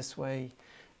run this way,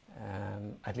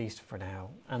 at least for now.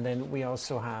 And then we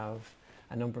also have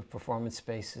a number of performance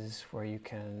spaces where you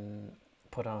can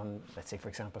put on, let's say, for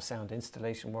example, sound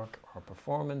installation work or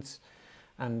performance.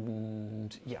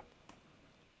 And yeah.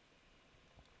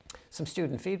 Some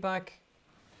student feedback.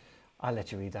 I'll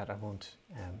let you read that. I won't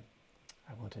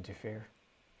interfere.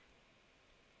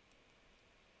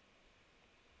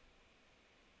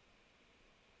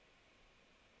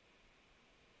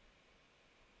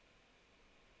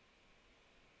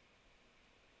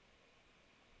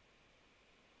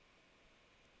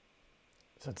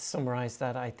 So to summarize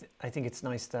that, I think it's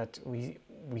nice that we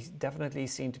definitely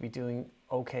seem to be doing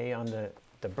okay on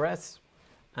the breadth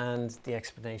and the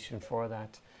explanation for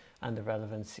that, and the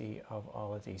relevancy of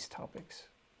all of these topics.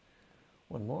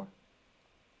 One more.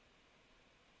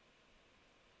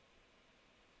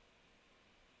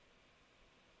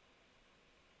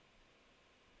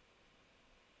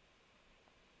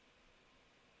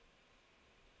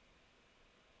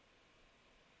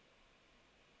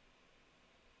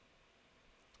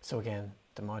 So again,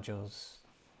 the modules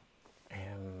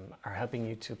are helping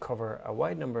you to cover a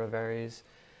wide number of areas,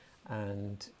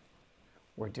 and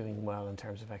we're doing well in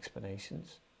terms of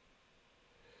explanations.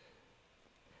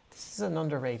 This is an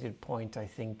underrated point, I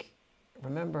think.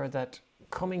 Remember that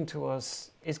coming to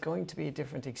us is going to be a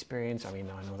different experience. I mean,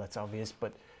 I know that's obvious,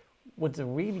 but one of the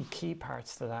really key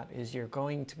parts to that is you're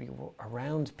going to be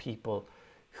around people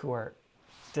who are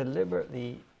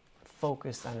deliberately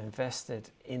focused and invested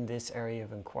in this area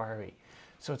of inquiry.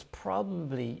 So it's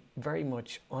probably very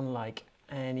much unlike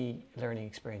any learning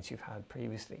experience you've had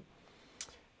previously,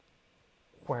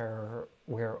 where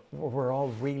we're all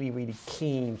really, really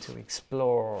keen to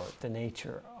explore the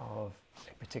nature of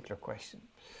a particular question.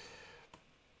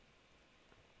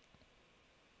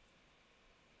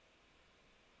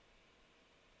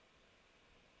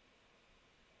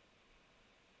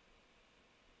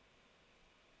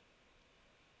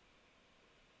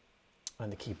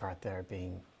 And the key part there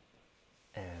being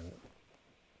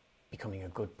becoming a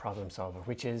good problem solver,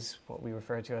 which is what we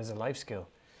refer to as a life skill.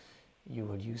 You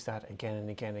will use that again and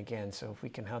again and again. So if we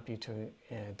can help you to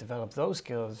develop those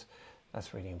skills,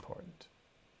 that's really important.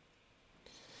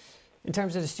 In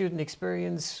terms of the student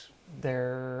experience,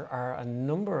 there are a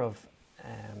number of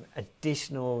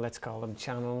additional, let's call them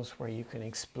channels, where you can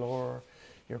explore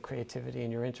your creativity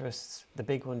and your interests. The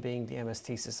big one being the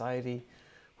MST Society,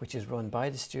 which is run by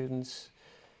the students.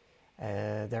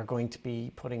 They're going to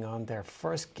be putting on their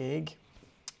first gig.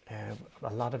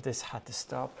 A lot of this had to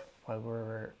stop while we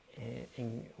were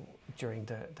during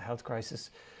the health crisis,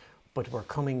 But we're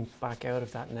coming back out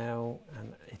of that now,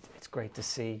 and it's great to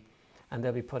see. And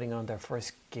they'll be putting on their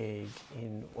first gig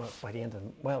in, well, by the end of,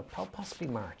 well, possibly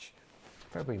March,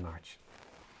 February, March.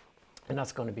 And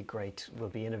that's going to be great. We'll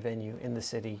be in a venue in the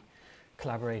city,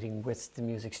 collaborating with the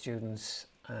music students,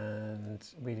 and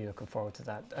really looking forward to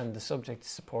that. And the subject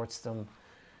supports them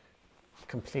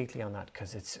completely on that,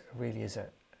 because it really is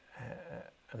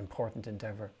an important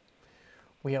endeavour.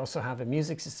 We also have a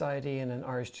music society and an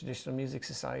Irish Traditional Music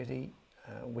Society.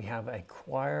 We have a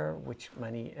choir, which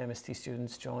many MST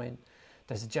students join.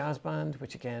 There's a jazz band,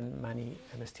 which again, many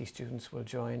MST students will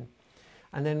join.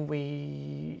 And then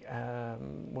we,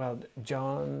 well,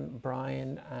 John,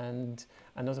 Brian, and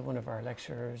another one of our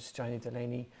lecturers, Johnny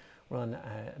Delaney, run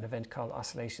an event called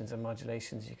Oscillations and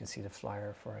Modulations. You can see the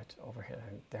flyer for it over here,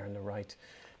 there on the right.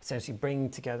 Essentially bringing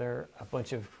together a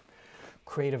bunch of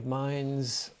creative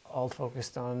minds, all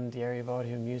focused on the area of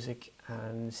audio and music,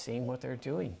 and seeing what they're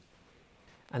doing.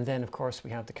 And then, of course, we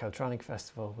have the Celtronic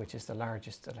Festival, which is the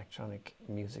largest electronic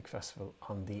music festival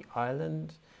on the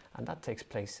island, and that takes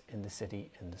place in the city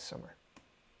in the summer.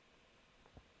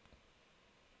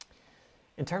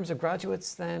 In terms of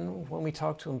graduates then, when we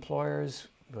talk to employers,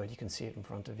 well, you can see it in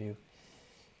front of you,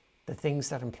 the things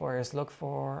that employers look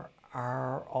for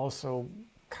are also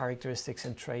characteristics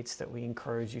and traits that we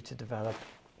encourage you to develop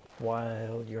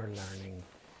while you're learning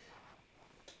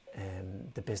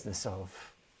the business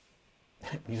of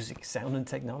music, sound and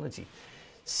technology.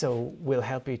 So we'll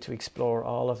help you to explore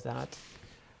all of that.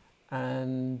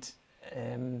 And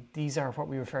these are what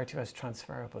we refer to as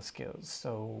transferable skills.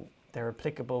 So they're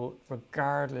applicable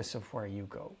regardless of where you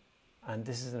go. And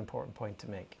this is an important point to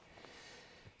make.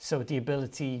 So the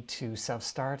ability to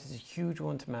self-start is a huge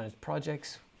one, to manage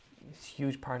projects. It's a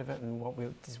huge part of it, and what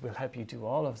we'll help you do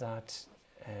all of that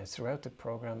throughout the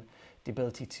program. The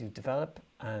ability to develop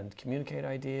and communicate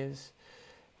ideas.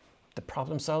 The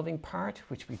problem-solving part,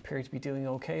 which we appear to be doing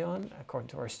okay on, according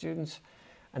to our students.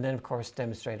 And then, of course,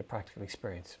 demonstrate a practical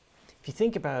experience. If you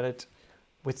think about it,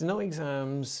 with no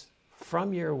exams,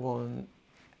 from year one,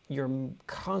 you're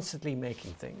constantly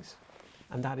making things.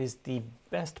 And that is the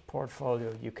best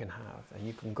portfolio you can have. And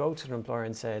you can go to an employer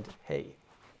and say, hey,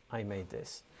 I made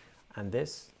this, and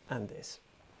this, and this.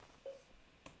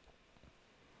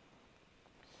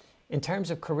 In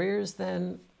terms of careers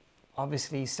then,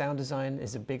 obviously sound design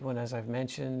is a big one, as I've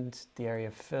mentioned. The area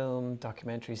of film,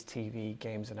 documentaries, TV,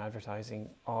 games and advertising,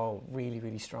 all really,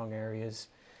 really strong areas.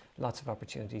 Lots of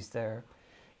opportunities there.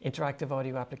 Interactive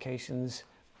audio applications,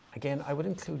 again, I would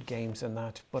include games in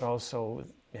that, but also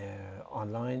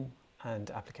online and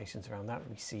applications around that.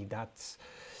 We see that's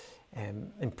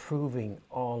improving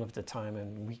all of the time,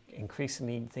 and we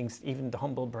increasingly things, even the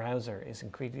humble browser is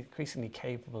increasingly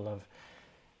capable of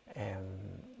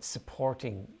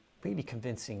supporting really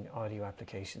convincing audio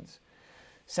applications.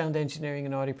 Sound engineering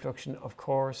and audio production, of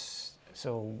course,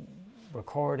 so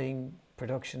recording,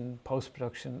 production,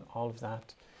 post-production, all of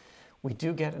that. We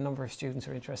do get a number of students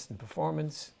who are interested in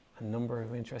performance, a number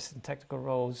who are interested in technical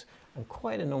roles, and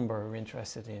quite a number who are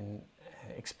interested in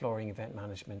exploring event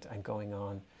management and going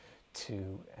on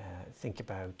to think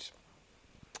about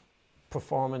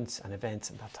performance and events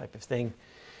and that type of thing.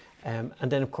 And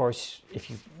then, of course, if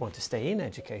you want to stay in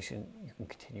education, you can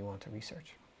continue on to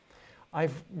research.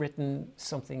 I've written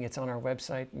something, it's on our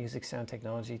website,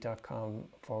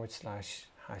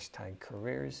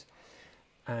 musicsoundtechnology.com/careers.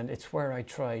 And it's where I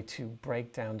try to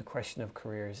break down the question of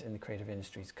careers in the creative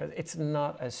industries, because it's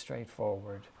not as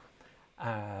straightforward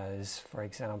as, for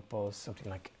example, something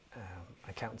like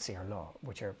accountancy or law,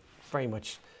 which are very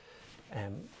much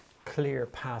clear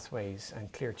pathways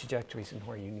and clear trajectories in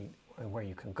where you need and where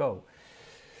you can go.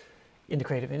 In the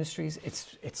creative industries,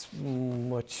 it's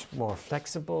much more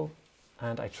flexible,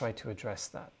 and I try to address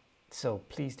that. So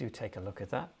please do take a look at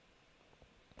that.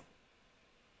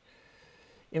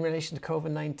 In relation to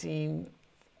COVID-19,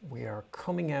 we are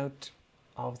coming out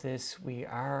of this. We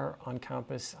are on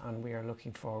campus, and we are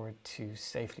looking forward to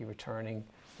safely returning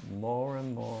more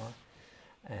and more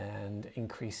and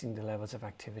increasing the levels of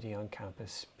activity on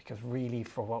campus, because really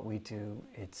for what we do,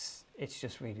 it's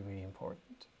just really, really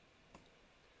important.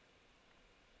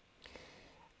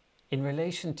 In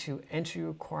relation to entry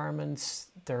requirements,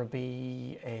 there'll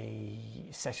be a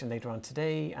session later on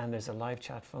today, and there's a live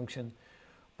chat function,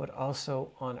 but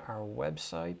also on our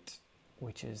website,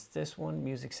 which is this one,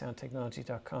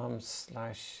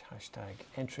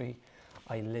 musicsoundtechnology.com/entry.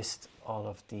 I list all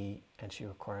of the entry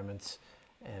requirements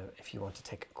if you want to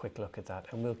take a quick look at that,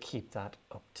 and we'll keep that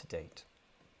up to date.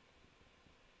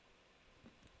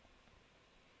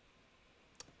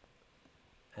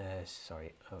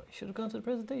 Sorry, oh, I should have gone to the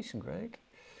presentation, Greg.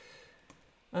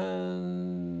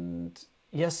 And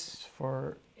yes,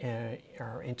 for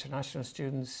our international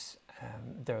students,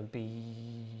 there'll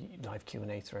be live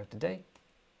Q&A throughout the day.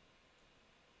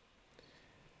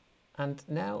 And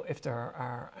now, if there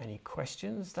are any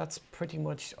questions, that's pretty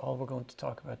much all we're going to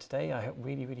talk about today. I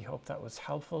really, really hope that was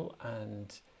helpful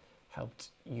and helped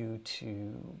you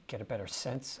to get a better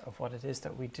sense of what it is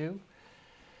that we do.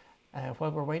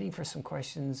 While we're waiting for some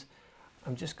questions,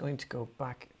 I'm just going to go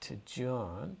back to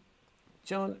John.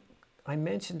 John, I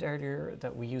mentioned earlier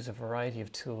that we use a variety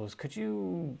of tools. Could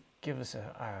you give us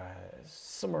a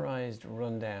summarized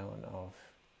rundown of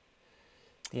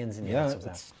the ins and outs of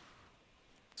that?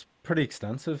 It's pretty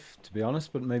extensive, to be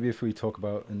honest, but maybe if we talk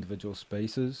about individual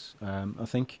spaces, I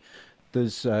think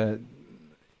there's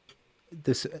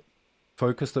this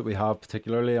focus that we have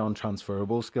particularly on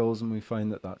transferable skills, and we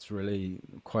find that that's really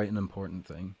quite an important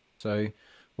thing. So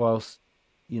whilst,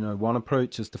 you know, one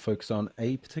approach is to focus on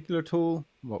a particular tool,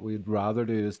 what we'd rather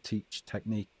do is teach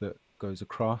technique that goes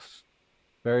across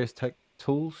various tech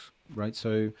tools, right?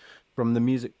 So from the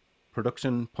music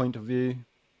production point of view,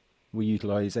 we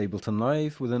utilize Ableton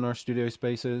Live within our studio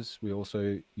spaces. We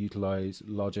also utilize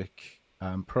Logic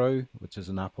Pro, which is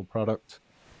an Apple product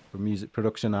for music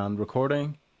production and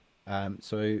recording.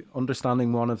 So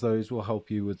understanding one of those will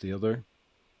help you with the other.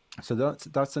 So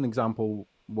that's an example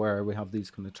where we have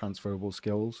these kind of transferable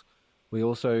skills. We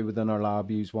also, within our lab,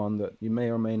 use one that you may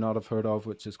or may not have heard of,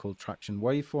 which is called Traction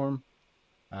Waveform.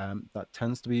 That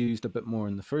tends to be used a bit more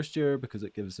in the first year because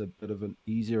it gives a bit of an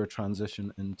easier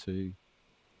transition into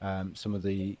some of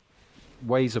the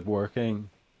ways of working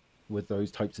with those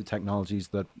types of technologies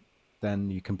that then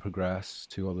you can progress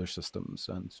to other systems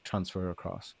and transfer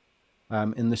across.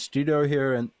 In the studio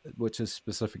here, and which is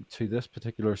specific to this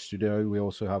particular studio, we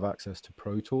also have access to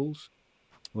Pro Tools,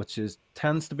 which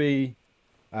tends to be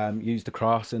used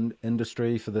across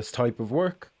industry for this type of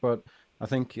work. But I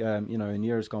think, you know, in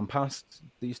years gone past,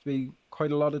 there used to be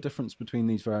quite a lot of difference between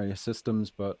these various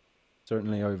systems, but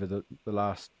certainly over the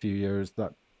last few years,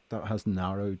 that has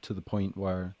narrowed to the point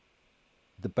where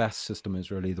the best system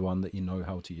is really the one that you know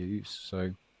how to use.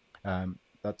 So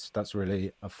that's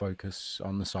really a focus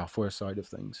on the software side of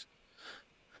things.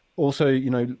 Also, you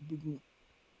know,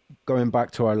 going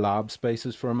back to our lab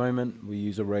spaces for a moment, we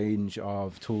use a range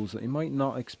of tools that you might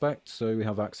not expect. So we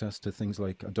have access to things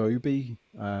like Adobe,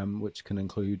 which can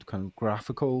include kind of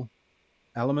graphical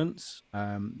elements.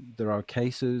 There are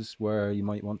cases where you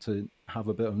might want to have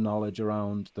a bit of knowledge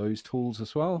around those tools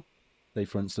as well. Say,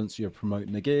 for instance, you're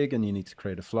promoting a gig and you need to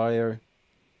create a flyer.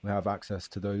 We have access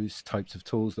to those types of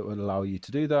tools that would allow you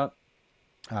to do that.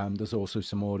 There's also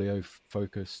some audio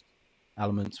focused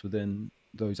elements within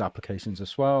those applications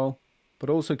as well, but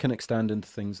also can extend into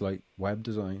things like web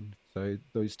design. So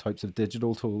those types of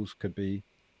digital tools could be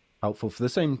helpful for the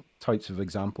same types of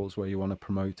examples where you want to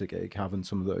promote a gig. Having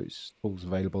some of those tools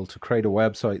available to create a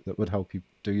website that would help you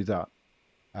do that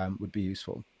would be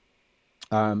useful.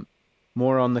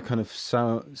 More on the kind of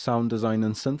sound design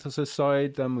and synthesis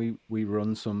side, then we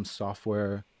run some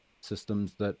software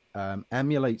systems that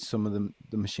emulate some of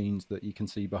the machines that you can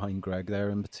see behind Greg there,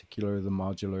 in particular the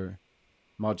modular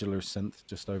synth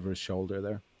just over his shoulder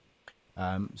there.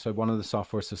 So one of the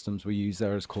software systems we use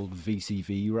there is called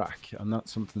VCV Rack, and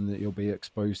that's something that you'll be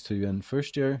exposed to in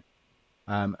first year.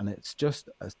 And it's just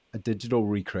a digital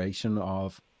recreation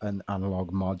of an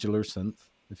analog modular synth,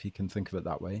 if you can think of it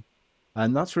that way.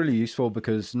 And that's really useful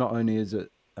because not only is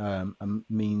it a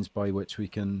means by which we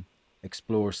can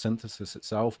explore synthesis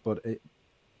itself, but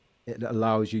it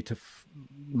allows you to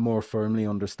more firmly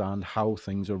understand how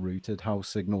things are routed, how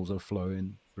signals are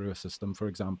flowing through a system, for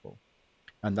example.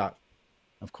 And that,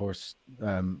 of course,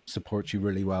 supports you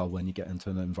really well when you get into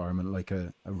an environment like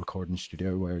a recording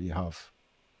studio where you have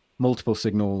multiple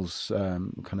signals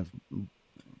kind of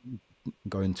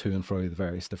going to and fro the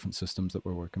various different systems that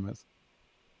we're working with.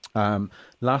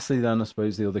 Lastly, then, I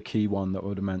suppose the other key one that I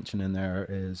would mention in there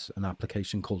is an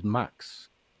application called Max.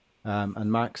 And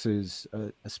Max is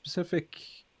a specific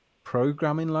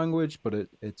programming language, but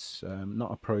it's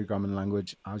not a programming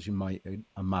language as you might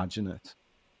imagine it.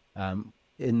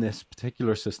 In this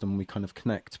particular system, we kind of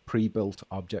connect pre-built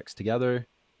objects together,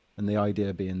 and the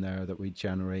idea being there that we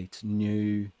generate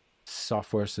new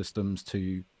software systems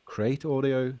to create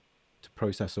audio, to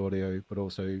process audio, but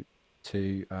also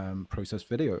to process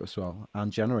video as well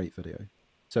and generate video.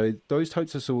 So those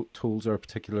types of tools are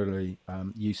particularly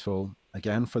useful,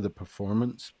 again, for the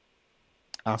performance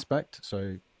aspect.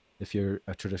 So if you're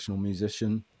a traditional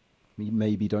musician, you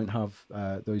maybe don't have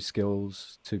those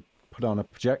skills to put on a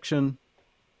projection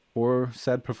or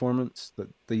said performance, that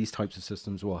these types of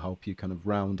systems will help you kind of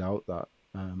round out that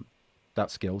that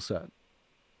skill set.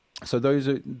 So those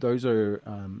are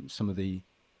some of the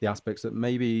aspects that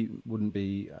maybe wouldn't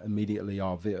be immediately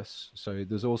obvious. So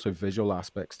there's also visual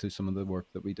aspects to some of the work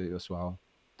that we do as well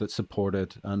that's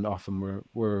supported, and often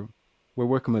we're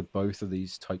working with both of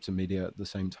these types of media at the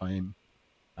same time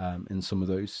in some of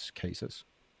those cases.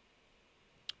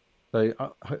 So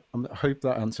I hope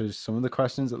that answers some of the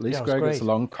questions. At least, Yeah, it was Greg, great. it's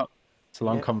a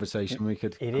long Yeah, conversation. We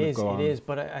could it kind of is. go It on is.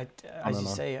 But as and you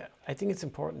on. say, I think it's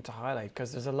important to highlight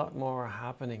because there's a lot more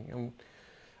happening, and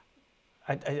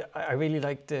I really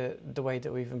like the way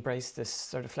that we've embraced this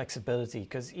sort of flexibility.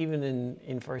 Because even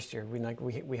in first year,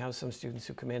 we have some students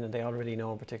who come in and they already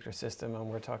know a particular system, and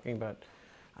we're talking about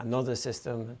another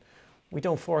system. We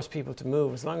don't force people to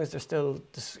move as long as they're still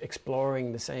just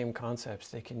exploring the same concepts.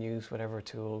 They can use whatever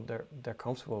tool they're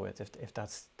comfortable with, if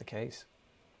that's the case.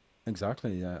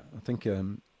 Exactly. Yeah, I think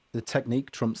the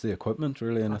technique trumps the equipment,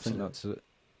 really, and Absolutely. I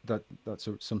think that's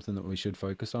something that we should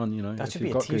focus on. You know, That if should you've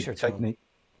be a got good T-shirt, John. technique,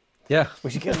 yeah, We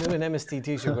should get an MST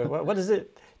T-shirt. What is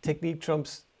it? Technique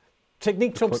trumps the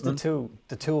equipment, tool.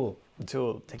 Technique trumps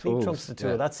tools. the tool.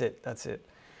 Yeah, That's it. That's it.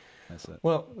 that's it.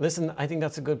 Well, listen, I think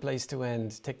that's a good place to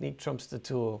end. Technique trumps the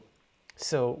tool.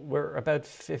 So we're about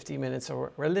 50 minutes,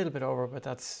 or we're a little bit over, but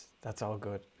that's all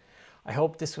good. I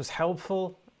hope this was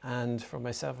helpful. And for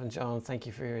myself and John, thank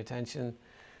you for your attention.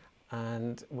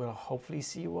 And we'll hopefully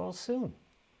see you all soon.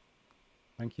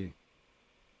 Thank you.